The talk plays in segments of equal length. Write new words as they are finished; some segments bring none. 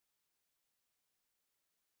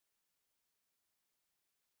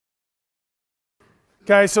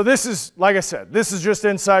Okay, so this is, like I said, this is just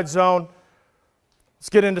inside zone. Let's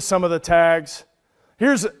get into some of the tags.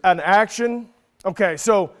 Here's an action. Okay,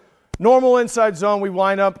 so normal inside zone, we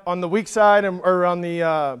line up on the weak side or on the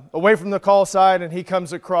away from the call side, and he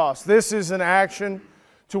comes across. This is an action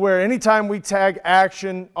to where anytime we tag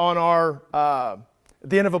action on our at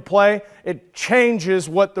the end of a play, it changes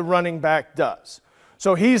what the running back does.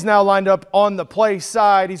 So he's now lined up on the play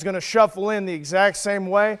side. He's going to shuffle in the exact same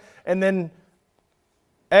way and then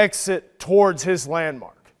exit towards his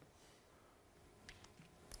landmark.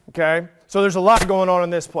 Okay, so there's a lot going on in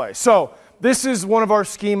this play. So this is one of our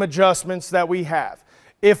scheme adjustments that we have.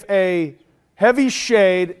 If a heavy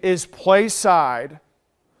shade is play side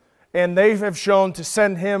and they have shown to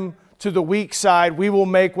send him to the weak side, we will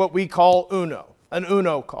make what we call an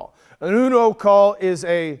Uno call. An Uno call is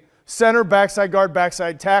a center, backside guard,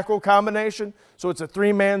 backside tackle combination. So it's a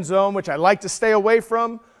three-man zone, which I like to stay away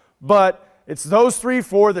from, but it's those three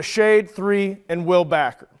for the shade, three, and will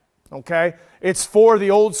backer. Okay? It's for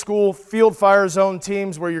the old school field fire zone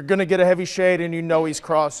teams where you're going to get a heavy shade and you know he's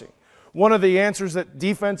crossing. One of the answers that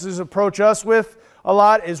defenses approach us with a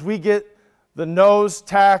lot is we get the nose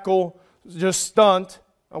tackle, just stunt,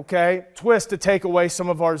 okay, twist to take away some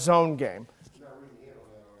of our zone game.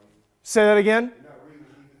 Say that again?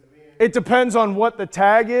 It depends on what the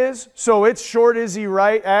tag is. So it's short Izzy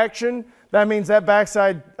right action. That means that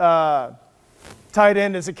backside tight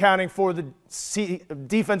end is accounting for the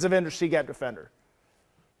defensive end or C-gap defender.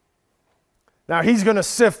 Now he's going to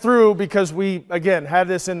sift through because we, again, had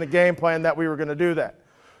this in the game plan that we were going to do that.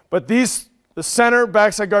 But these, the center,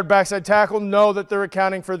 backside guard, backside tackle, know that they're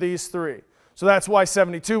accounting for these three. So that's why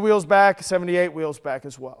 72 wheels back, 78 wheels back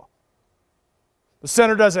as well. The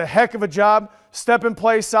center does a heck of a job. Step and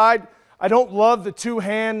play side. I don't love the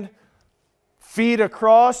two-hand feed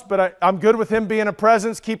across, but I'm good with him being a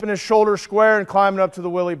presence, keeping his shoulder square and climbing up to the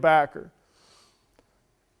willy backer.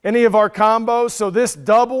 Any of our combos, so this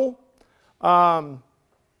double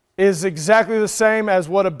is exactly the same as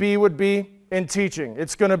what a B would be in teaching.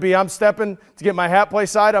 It's going to be I'm stepping to get my hat play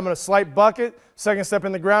side, I'm going to slight bucket, second step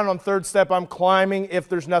in the ground, on third step I'm climbing if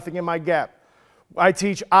there's nothing in my gap. I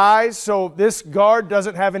teach eyes, so this guard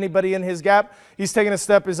doesn't have anybody in his gap. He's taking a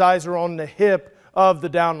step, his eyes are on the hip of the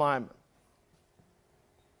down lineman.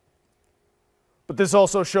 But this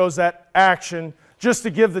also shows that action just to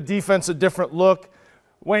give the defense a different look.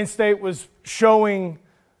 Wayne State was showing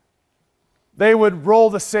they would roll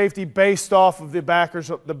the safety based off of the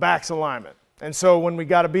back's alignment. And so when we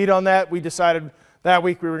got a beat on that, we decided that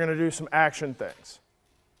week we were going to do some action things.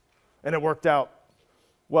 And it worked out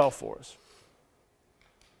well for us.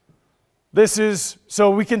 This is,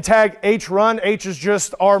 so we can tag H run. H is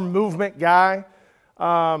just our movement guy.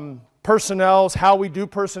 Personnel's how we do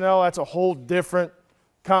personnel. That's a whole different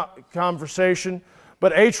conversation.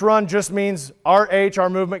 But H run just means our H, our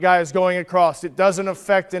movement guy, is going across. It doesn't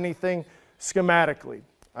affect anything schematically.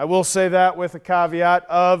 I will say that with a caveat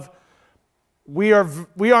of we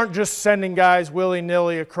aren't just sending guys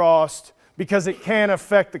willy-nilly across because it can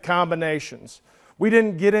affect the combinations. We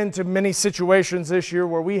didn't get into many situations this year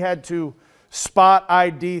where we had to spot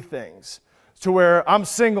ID things to where I'm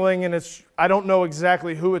singling and I don't know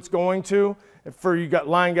exactly who it's going to. For you got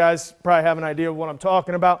line guys, probably have an idea of what I'm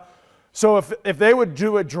talking about. So if they would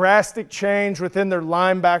do a drastic change within their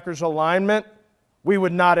linebackers alignment, we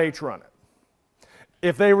would not H run it.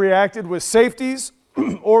 If they reacted with safeties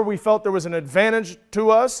or we felt there was an advantage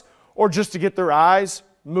to us or just to get their eyes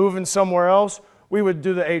moving somewhere else, we would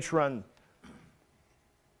do the H run.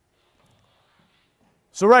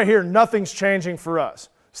 So right here, nothing's changing for us.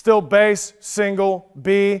 Still base, single,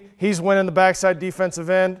 B. He's winning the backside defensive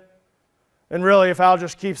end. And really, if Al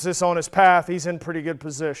just keeps this on his path, he's in pretty good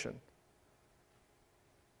position,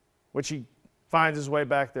 which he finds his way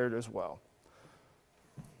back there as well.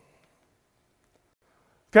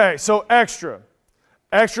 Okay, so extra.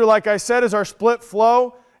 Extra, like I said, is our split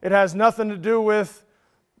flow. It has nothing to do with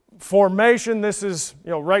formation. This is,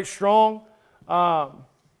 right strong.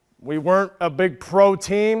 We weren't a big pro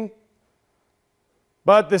team,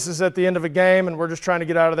 but this is at the end of a game, and we're just trying to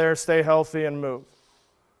get out of there, stay healthy, and move.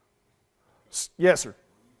 Yes, sir.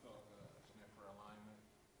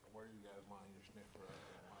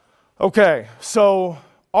 Okay, so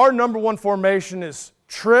our number one formation is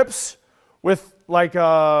trips with like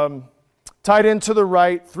tight end to the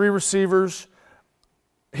right, three receivers,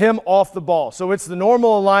 him off the ball. So it's the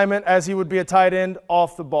normal alignment as he would be a tight end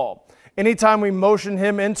off the ball. Anytime we motion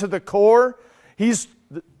him into the core, he's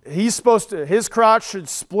supposed to, his crotch should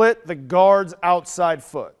split the guard's outside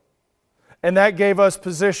foot. And that gave us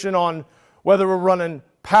position on whether we're running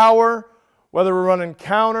power, Whether we're running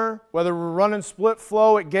counter, whether we're running split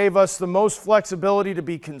flow, it gave us the most flexibility to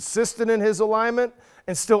be consistent in his alignment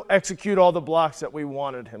and still execute all the blocks that we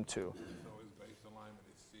wanted him to.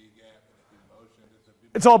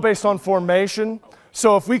 It's all based on formation.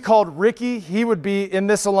 So if we called Ricky, he would be in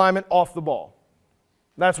this alignment off the ball.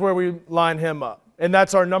 That's where we line him up. And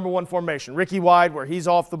that's our number one formation. Ricky wide, where he's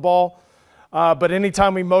off the ball. But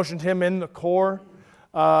anytime we motioned him in the core,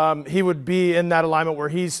 he would be in that alignment where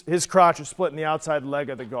his crotch is splitting the outside leg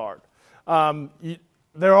of the guard.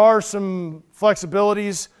 There are some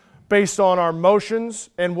flexibilities based on our motions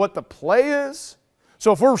and what the play is.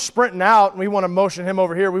 So if we're sprinting out and we want to motion him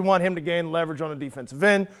over here, we want him to gain leverage on a defensive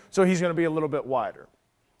end, so he's going to be a little bit wider.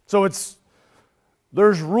 So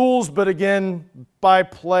there's rules, but again, by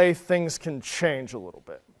play, things can change a little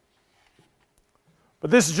bit. But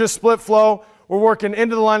this is just split flow. We're working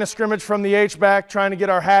into the line of scrimmage from the H-back, trying to get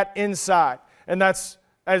our hat inside. And that's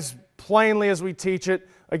as plainly as we teach it.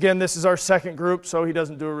 Again, this is our second group, so he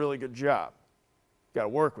doesn't do a really good job. Got to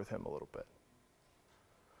work with him a little bit.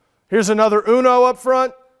 Here's another uno up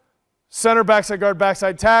front. Center, backside guard,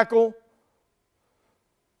 backside tackle.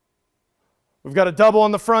 We've got a double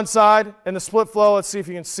on the front side and the split flow. Let's see if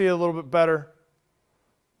you can see it a little bit better.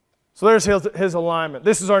 So there's his alignment.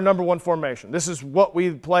 This is our number one formation. This is what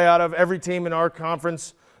we play out of every team in our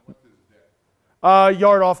conference.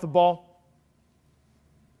 Yard off the ball.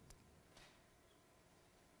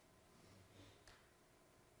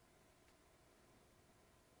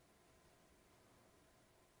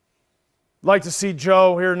 Like to see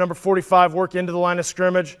Joe here, number 45, work into the line of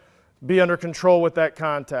scrimmage, be under control with that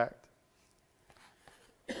contact.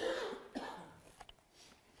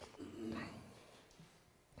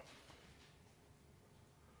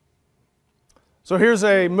 So here's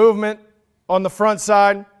a movement on the front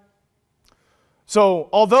side. So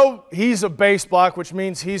although he's a base block, which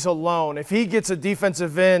means he's alone, if he gets a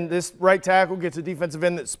defensive end, this right tackle gets a defensive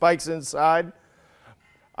end that spikes inside,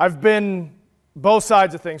 I've been both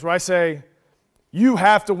sides of things where I say, you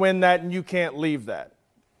have to win that and you can't leave that,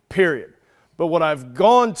 period. But what I've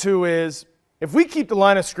gone to is, if we keep the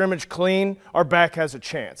line of scrimmage clean, our back has a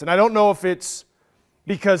chance. And I don't know if it's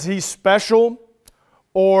because he's special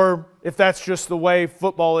or if that's just the way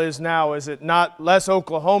football is now. Is it not less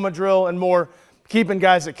Oklahoma drill and more keeping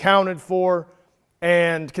guys accounted for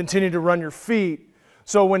and continue to run your feet?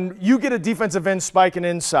 So when you get a defensive end spiking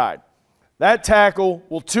inside, that tackle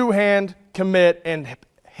will two-hand commit and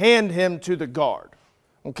hand him to the guard,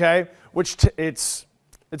 okay? Which it's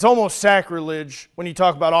almost sacrilege when you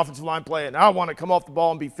talk about offensive line play and I want to come off the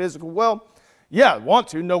ball and be physical. Well, yeah, I want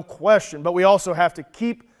to, no question, but we also have to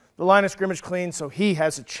keep the line of scrimmage clean so he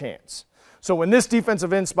has a chance. So when this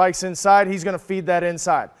defensive end spikes inside, he's going to feed that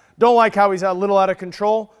inside. Don't like how he's a little out of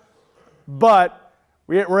control, but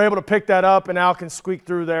we're able to pick that up and Al can squeak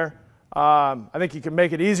through there. I think he can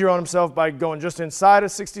make it easier on himself by going just inside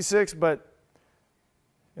of 66, but,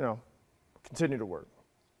 you know, continue to work.